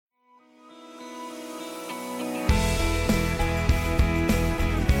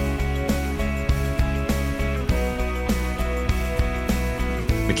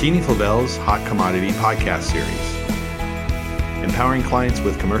McKinney-Flavel's Hot Commodity Podcast Series. Empowering clients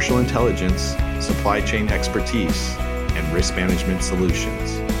with commercial intelligence, supply chain expertise, and risk management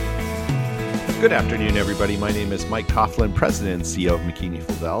solutions. Good afternoon, everybody. My name is Mike Coughlin, President and CEO of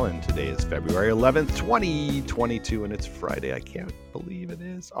McKinney-Flavel, and today is February 11th, 2022, and it's Friday. I can't believe it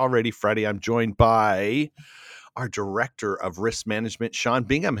is already Friday. I'm joined by our Director of Risk Management, Sean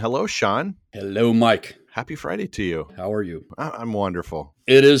Bingham. Hello, Sean. Hello, Mike. Happy Friday to you. How are you? I'm wonderful.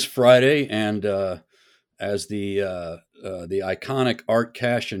 It is Friday, and as the iconic Art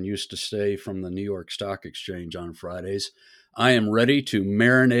Cashin used to say from the New York Stock Exchange on Fridays, I am ready to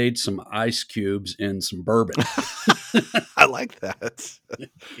marinate some ice cubes in some bourbon. I like that.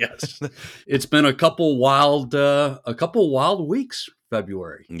 Yes, it's been a couple wild weeks.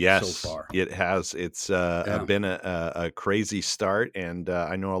 February. Yes, so far it has. It's been a crazy start, and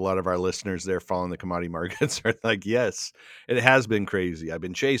I know a lot of our listeners there following the commodity markets are like, yes, it has been crazy. I've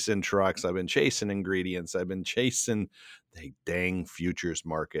been chasing trucks. I've been chasing ingredients. I've been chasing the dang futures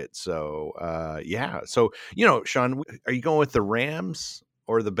market. So, yeah. So, Sean, are you going with the Rams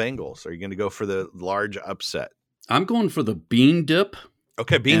or the Bengals? Are you going to go for the large upset? I'm going for the bean dip.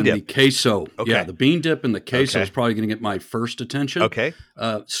 Okay, bean dip. The queso. Okay. Yeah, the bean dip and the queso is probably going to get my first attention. Okay.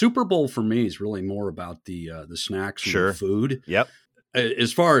 Super Bowl for me is really more about the snacks and the food. Yep.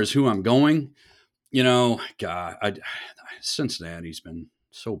 As far as who I'm going, Cincinnati's been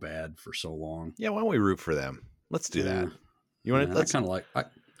so bad for so long. Yeah, why don't we root for them? Let's do that. You want to? I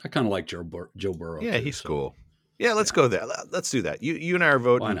kind of like Joe Burrow. Yeah, he's cool. Yeah, let's go there. Let's do that. You and I are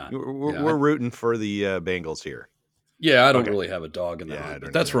voting. Why not? We're rooting for the Bengals here. Yeah, I don't really have a dog in the hunt,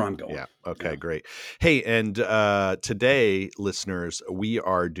 but that's where I'm going. Yeah. Okay, great. Hey, and today, listeners, we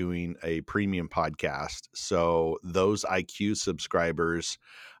are doing a premium podcast. So those IQ subscribers,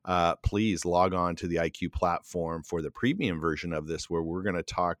 please log on to the IQ platform for the premium version of this, where we're going to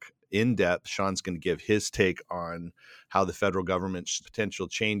talk in depth. Sean's going to give his take on how the federal government's potential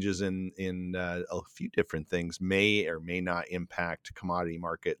changes in a few different things may or may not impact commodity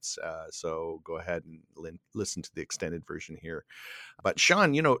markets. So go ahead and listen to the extended version here. But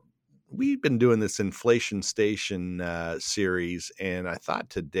Sean, we've been doing this Inflation Station series, and I thought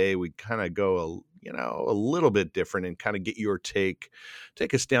today we'd kind of go a little bit different and kind of get your take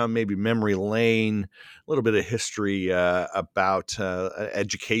us down maybe memory lane, a little bit of history about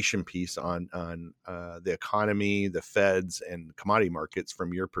education piece on the economy, the feds, and commodity markets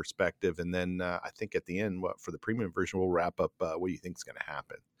from your perspective. And then I think at the end, for the premium version, we'll wrap up what do you think is going to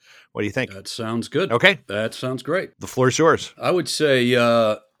happen. What do you think? That sounds good. Okay. That soun's great. The floor is yours. I would say,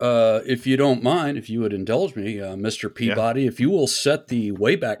 if you don't mind, if you would indulge me, Mr. Peabody, if you will set the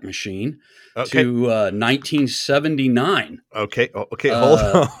Wayback Machine to 1979. Okay. Okay. Hold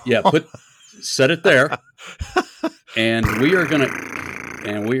on. Yeah. Set it there. And we are going to,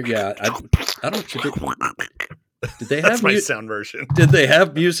 I don't, did they have That's my sound version. Did they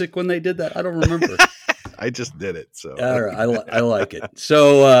have music when they did that? I don't remember. I just did it. So all right, I like it.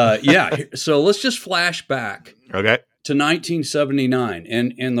 So so let's just flash back. Okay. To 1979,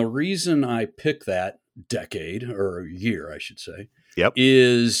 and the reason I pick that decade or year, I should say,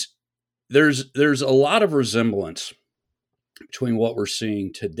 is there's a lot of resemblance between what we're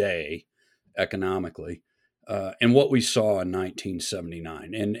seeing today economically and what we saw in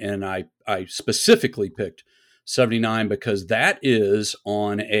 1979, and I specifically picked 79 because that is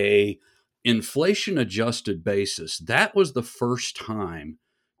on a inflation adjusted basis. That was the first time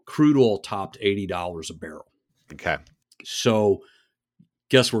crude oil topped $80 a barrel. Okay. So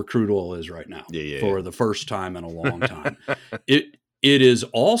guess where crude oil is right now for the first time in a long time. It is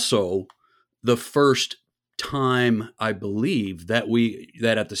also the first time, I believe, that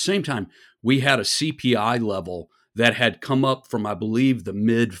at the same time we had a CPI level that had come up from, I believe, the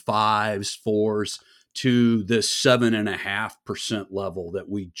mid 5s, 4s to this 7.5% level that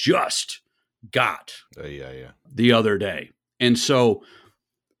we just got the other day. And so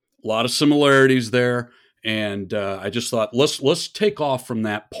a lot of similarities there. And I just thought, let's take off from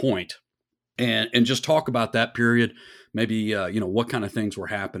that point and just talk about that period. Maybe, what kind of things were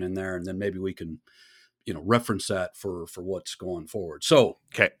happening there. And then maybe we can, reference that for what's going forward. So,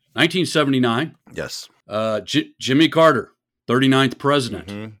 1979. Yes. Jimmy Carter, 39th president.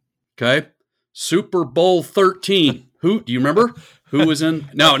 Mm-hmm. Okay. Super Bowl 13. Who do you remember? Who was in?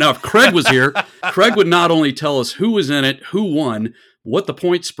 Now, if Craig was here, Craig would not only tell us who was in it, who won, what the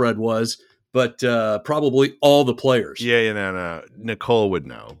point spread was, but probably all the players. Yeah, no. Nicole would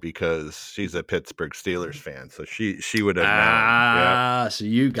know because she's a Pittsburgh Steelers fan, so she would have known. So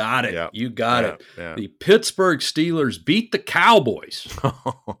you got it. Yep. You got it. Yeah. The Pittsburgh Steelers beat the Cowboys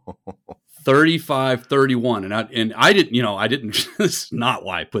 35-31. And I didn't, this is not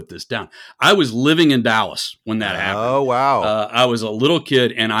why I put this down. I was living in Dallas when that happened. Oh, wow. I was a little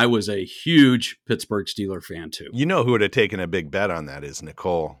kid, and I was a huge Pittsburgh Steelers fan too. You know who would have taken a big bet on that is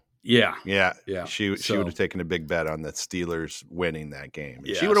Nicole. Yeah. She would have taken a big bet on the Steelers winning that game.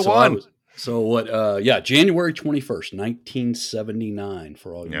 Yeah, she would have won. January 21st, 1979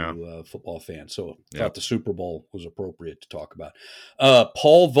 for all you football fans. So I thought the Super Bowl was appropriate to talk about.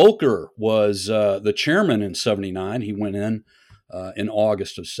 Paul Volcker was the chairman in 79. He went in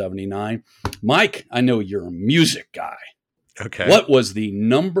August of 79. Mike, I know you're a music guy. Okay. What was the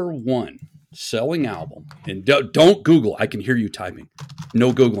number one selling album? And don't Google. I can hear you typing.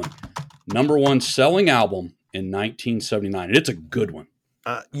 No Googling. Number one selling album in 1979. And it's a good one.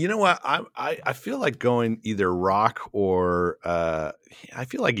 You know what? I feel like going either rock or I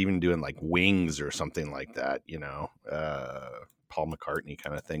feel like even doing like Wings or something like that, Paul McCartney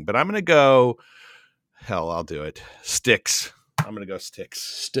kind of thing. But I'm going to go, I'll do it. Styx. I'm going to go Styx.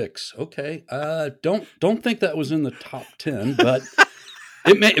 Styx. Okay. Don't think that was in the top 10, but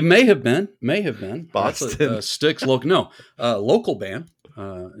it may have been. Boston. Styx local band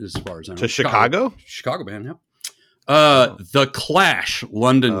as far as I know. To Chicago? Chicago band, yeah. The Clash,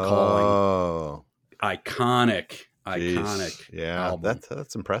 London Calling. Oh, iconic yeah, album.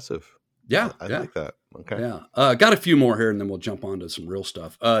 That's impressive. Yeah, I like that. Okay, yeah. Got a few more here, and then we'll jump on to some real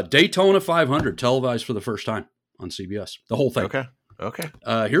stuff. Daytona 500 televised for the first time on CBS. The whole thing. Okay.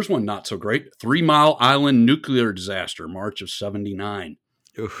 Here's one not so great: 3 Mile Island nuclear disaster, March of '79.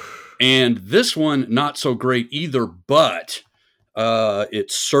 And this one not so great either, but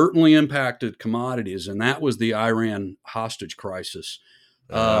it certainly impacted commodities, and that was the Iran hostage crisis.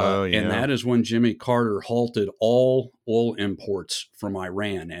 And that is when Jimmy Carter halted all oil imports from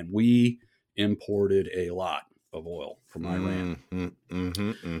Iran, and we imported a lot of oil from Iran.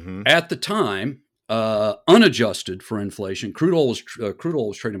 At the time, unadjusted for inflation, crude oil was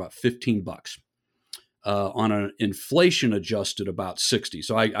trading about $15. On an inflation adjusted about 60.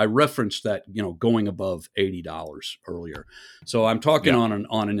 So I referenced that, going above $80 earlier. So I'm talking on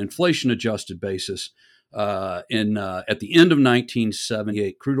an inflation adjusted basis. At the end of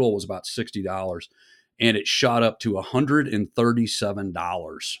 1978, crude oil was about $60, and it shot up to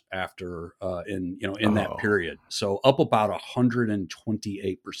 $137 after in that period. So up about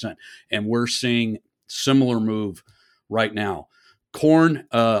 128%, and we're seeing similar move right now. Corn,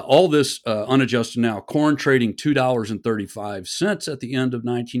 all this unadjusted now. Corn trading $2.35 at the end of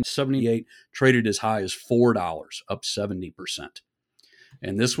 1978, traded as high as $4, up 70%.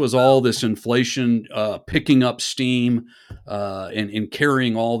 And this was all this inflation picking up steam and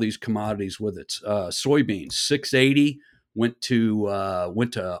carrying all these commodities with it. Soybeans, $6.80 went to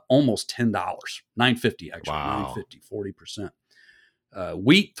almost $10, $9.50 actually, wow. $9.50, 40%.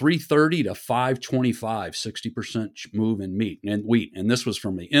 Wheat $3.30 to $5.25, 60% move in wheat, and this was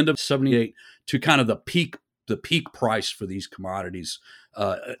from the end of '78 to kind of the peak price for these commodities,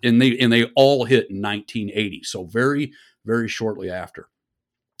 and they all hit in 1980. So very, very shortly after.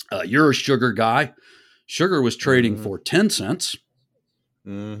 You're a sugar guy. Sugar was trading for 10 cents.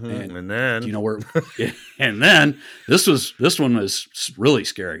 And then and then this one was really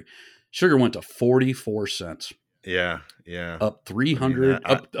scary. Sugar went to 44 cents. Yeah. Up 300,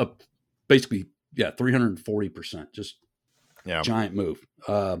 up basically, 340%. Just giant move.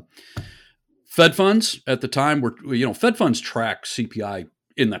 Fed funds at the time were, Fed funds track CPI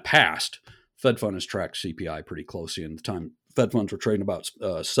in the past. Fed fund has tracked CPI pretty closely. In the time, Fed funds were trading about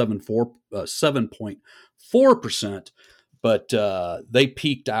 7.4%, but they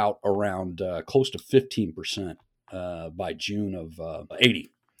peaked out around close to 15% by June of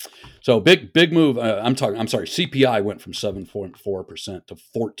 '80. So big move. CPI went from 7.4% to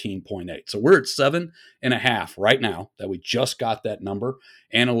 14.8. So we're at 7.5 right now that we just got that number.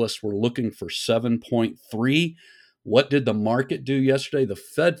 Analysts were looking for 7.3. What did the market do yesterday? The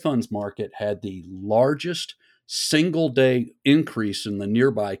Fed funds market had the largest single day increase in the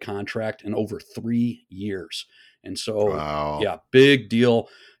nearby contract in over 3 years. And so, big deal.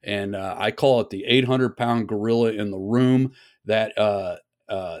 And I call it the 800-pound gorilla in the room that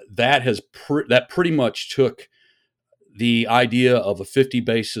pretty much took the idea of a 50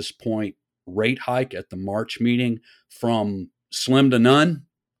 basis point rate hike at the March meeting from slim to none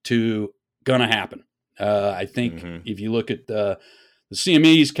to gonna happen. I think if you look at the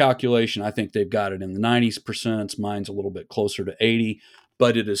CME's calculation, I think they've got it in the 90%. Mine's a little bit closer to 80,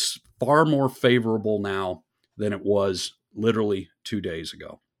 but it is far more favorable now than it was literally 2 days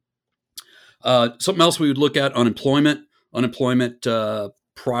ago. Something else we would look at: unemployment. Unemployment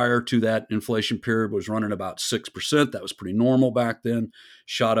prior to that inflation period was running about 6%. That was pretty normal back then.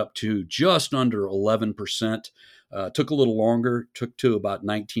 Shot up to just under 11%. Took a little longer. Took to about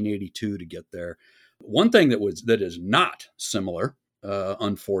 1982 to get there. One thing that is not similar,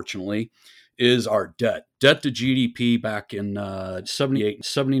 unfortunately, is our debt. Debt to GDP back in 78 and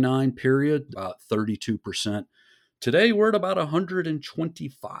 79 period, about 32%. Today, we're at about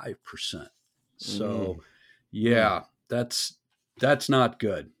 125%. So, yeah, that's not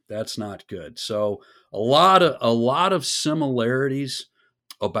good. That's not good. So, a lot of similarities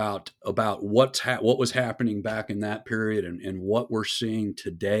about what was happening back in that period and what we're seeing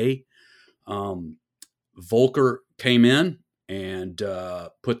today. Volcker came in and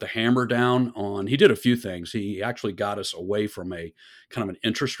put the hammer down on. He did a few things. He actually got us away from a kind of an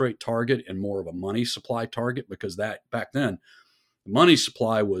interest rate target and more of a money supply target, because that back then the money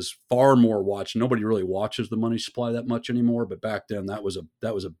supply was far more watched. Nobody really watches the money supply that much anymore, but back then that was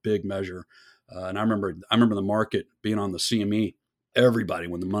a big measure. And I remember the market being on the CME. Everybody,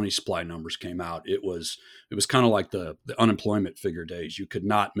 when the money supply numbers came out, it was kind of like the unemployment figure days. You could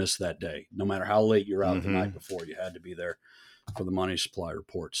not miss that day, no matter how late you're out the night before. You had to be there for the money supply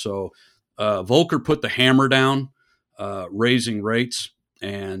report. So Volcker put the hammer down, raising rates,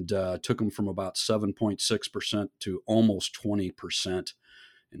 and took them from about 7.6% to almost 20%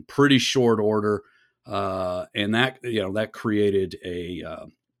 in pretty short order. And that created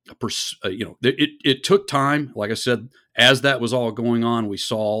it took time. Like I said, as that was all going on, we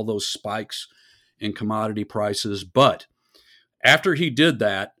saw all those spikes in commodity prices. But after he did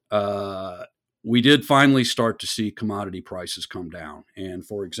that, we did finally start to see commodity prices come down. And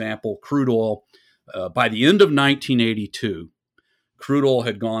for example, crude oil, by the end of 1982, crude oil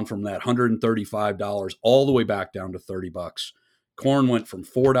had gone from that $135 all the way back down to $30. Corn went from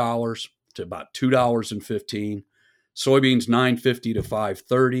 $4 to about $2.15. Soybeans $9.50 to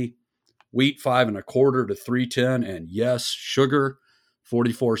 $5.30. Wheat $5.25 to $3.10, and yes, sugar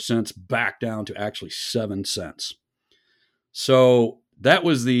 44 cents back down to actually 7 cents. So that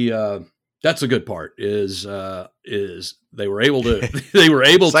was that's the good part is they were able to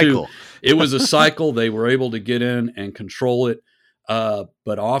to, it was a cycle. They were able to get in and control it.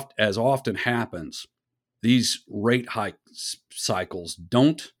 But as often happens, these rate hike cycles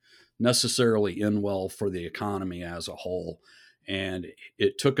don't necessarily end well for the economy as a whole. And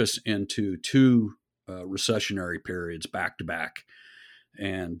it took us into two recessionary periods back to back.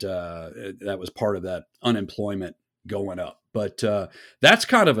 And that was part of that unemployment going up. But that's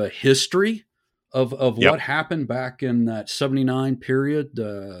kind of a history of what happened back in that 79 period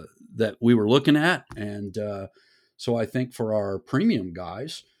that we were looking at. And so I think for our premium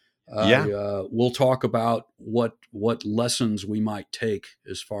guys, we'll talk about what lessons we might take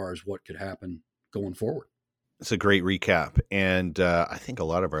as far as what could happen going forward. It's a great recap. And I think a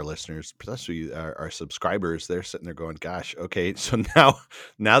lot of our listeners, especially our subscribers, they're sitting there going, gosh, okay, so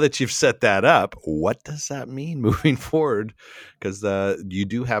now that you've set that up, what does that mean moving forward? Because you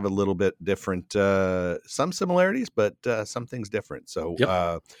do have a little bit different, some similarities, but some things different.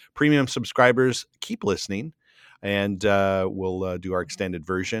 So premium subscribers, keep listening, and we'll do our extended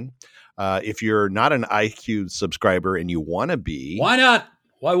version. If you're not an iQ subscriber and you want to be. Why not?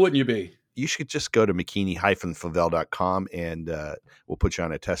 Why wouldn't you be? You should just go to McKinney-Favell.com and we'll put you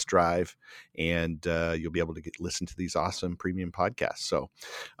on a test drive, and you'll be able to listen to these awesome premium podcasts. So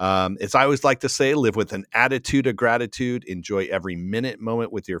as I always like to say, live with an attitude of gratitude. Enjoy every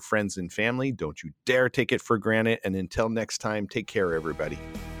moment with your friends and family. Don't you dare take it for granted. And until next time, take care, everybody.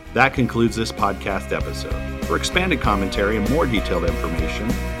 That concludes this podcast episode. For expanded commentary and more detailed information,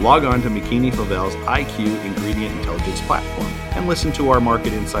 log on to McKinney-Favell's IQ Ingredient Intelligence platform and listen to our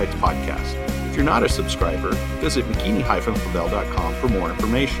Market Insights podcast. If you're not a subscriber, visit McKinney-Favell.com for more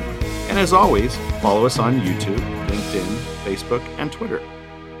information. And as always, follow us on YouTube, LinkedIn, Facebook, and Twitter.